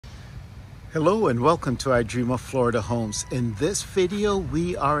Hello and welcome to I Dream of Florida Homes. In this video,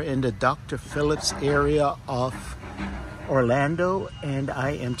 we are in the Dr. Phillips area of Orlando, and I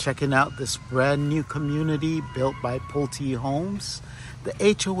am checking out this brand new community built by Pulte Homes.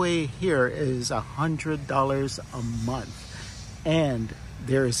 The HOA here is $100 a month, and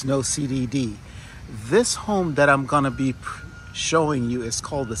there is no CDD. This home that I'm gonna be showing you is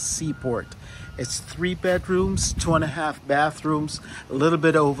called the Seaport. It's 3 bedrooms, 2.5 bathrooms, a little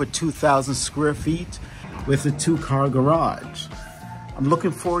bit over 2,000 square feet with a 2-car garage. I'm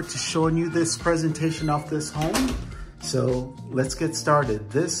looking forward to showing you this presentation of this home. So let's get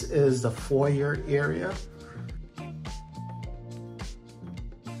started. This is the foyer area.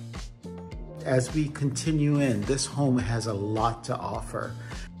 As we continue in, this home has a lot to offer.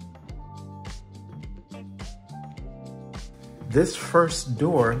 This first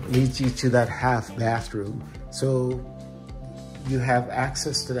door leads you to that half bathroom. So you have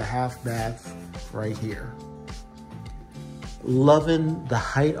access to the half bath right here. Loving the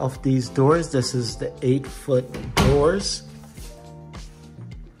height of these doors. This is the 8-foot doors,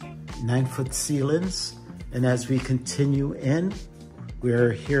 9-foot ceilings. And as we continue in,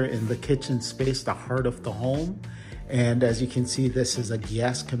 we're here in the kitchen space, the heart of the home. And as you can see, this is a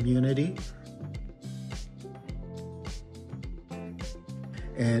gas community.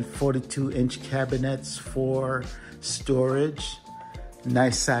 And 42-inch cabinets for storage.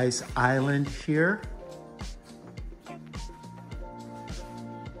 Nice size island here.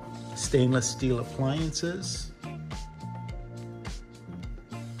 Stainless steel appliances.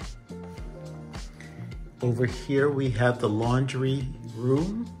 Over here we have the laundry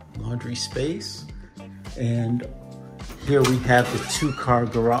room, laundry space. And here we have the 2-car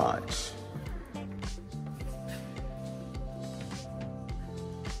garage.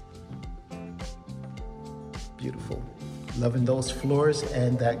 Beautiful. Loving those floors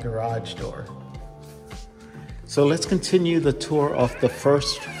and that garage door. So let's continue the tour of the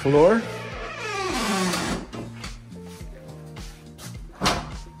first floor.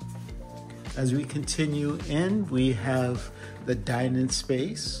 As we continue in, we have the dining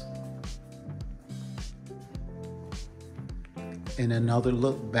space. And another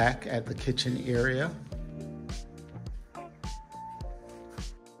look back at the kitchen area.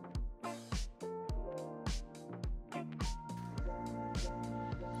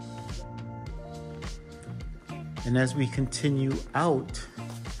 And as we continue out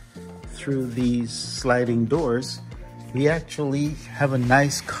through these sliding doors, we actually have a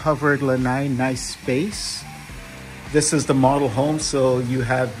nice covered Lanai, nice space. This is the model home, so you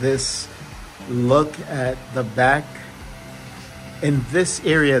have this look at the back. In this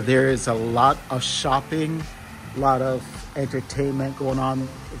area, there is a lot of shopping, a lot of entertainment going on,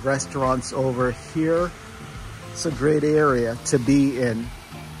 restaurants over here. It's a great area to be in.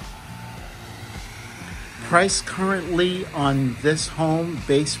 Price currently on this home,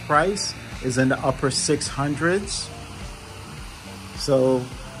 base price, is in the upper 600s. So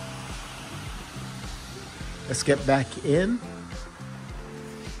let's get back in.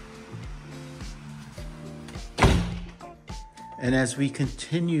 And as we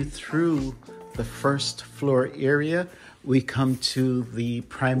continue through the first floor area, we come to the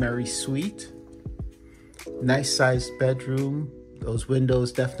primary suite. Nice sized bedroom. Those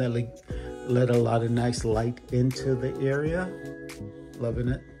windows definitely let a lot of nice light into the area. Loving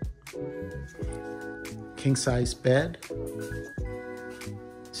it. King size bed.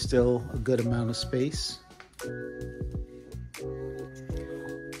 Still a good amount of space.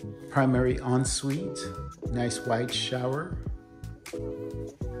 Primary ensuite. Nice white shower.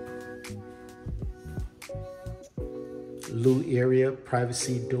 Loo area,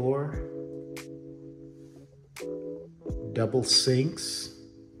 privacy door. Double sinks.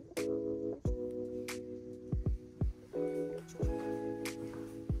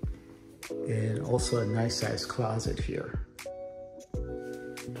 And also a nice size closet here.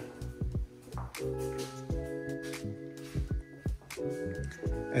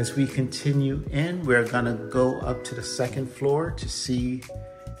 As we continue in, we're gonna go up to the second floor to see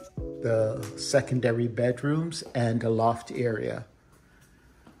the secondary bedrooms and the loft area.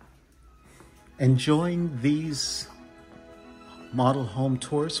 Enjoying these model home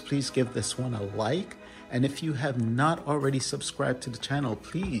tours, please give this one a like. And if you have not already subscribed to the channel,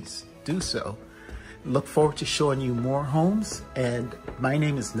 please do so. Look forward to showing you more homes. And my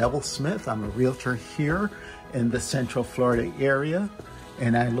name is Neville Smith. I'm a realtor here in the Central Florida area.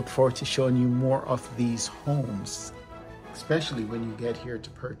 And I look forward to showing you more of these homes, especially when you get here to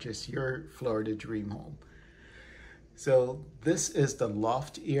purchase your Florida dream home. So this is the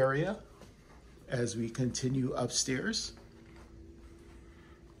loft area as we continue upstairs.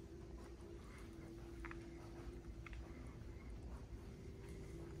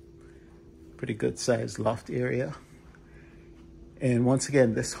 Pretty good sized loft area. And once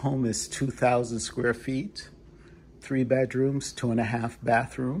again, this home is 2,000 square feet, 3 bedrooms, 2.5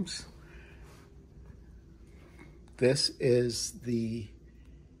 bathrooms. This is the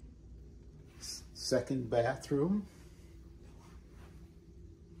second bathroom.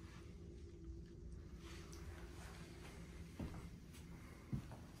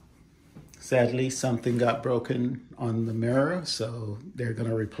 Sadly, something got broken on the mirror, so they're going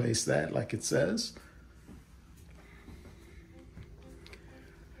to replace that like it says.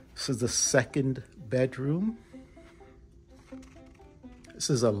 This is the second bedroom. This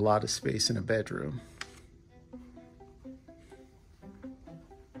is a lot of space in a bedroom.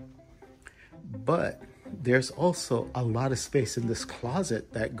 But there's also a lot of space in this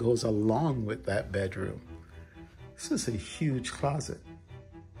closet that goes along with that bedroom. This is a huge closet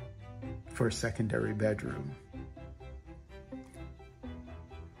for a secondary bedroom.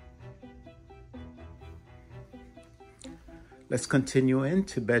 Let's continue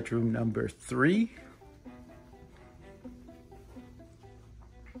into bedroom number 3.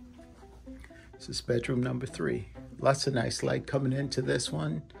 This is bedroom number 3. Lots of nice light coming into this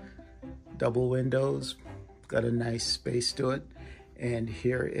one. Double windows, got a nice space to it. And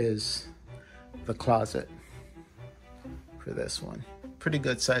here is the closet for this one. Pretty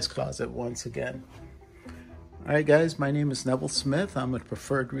good sized closet once again. All right, guys, my name is Neville Smith. I'm a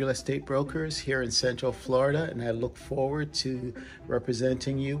preferred real estate broker here in Central Florida, and I look forward to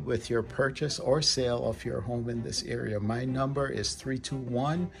representing you with your purchase or sale of your home in this area. My number is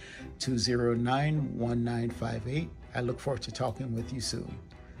 321-209-1958. I look forward to talking with you soon.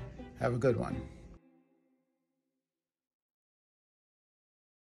 Have a good one.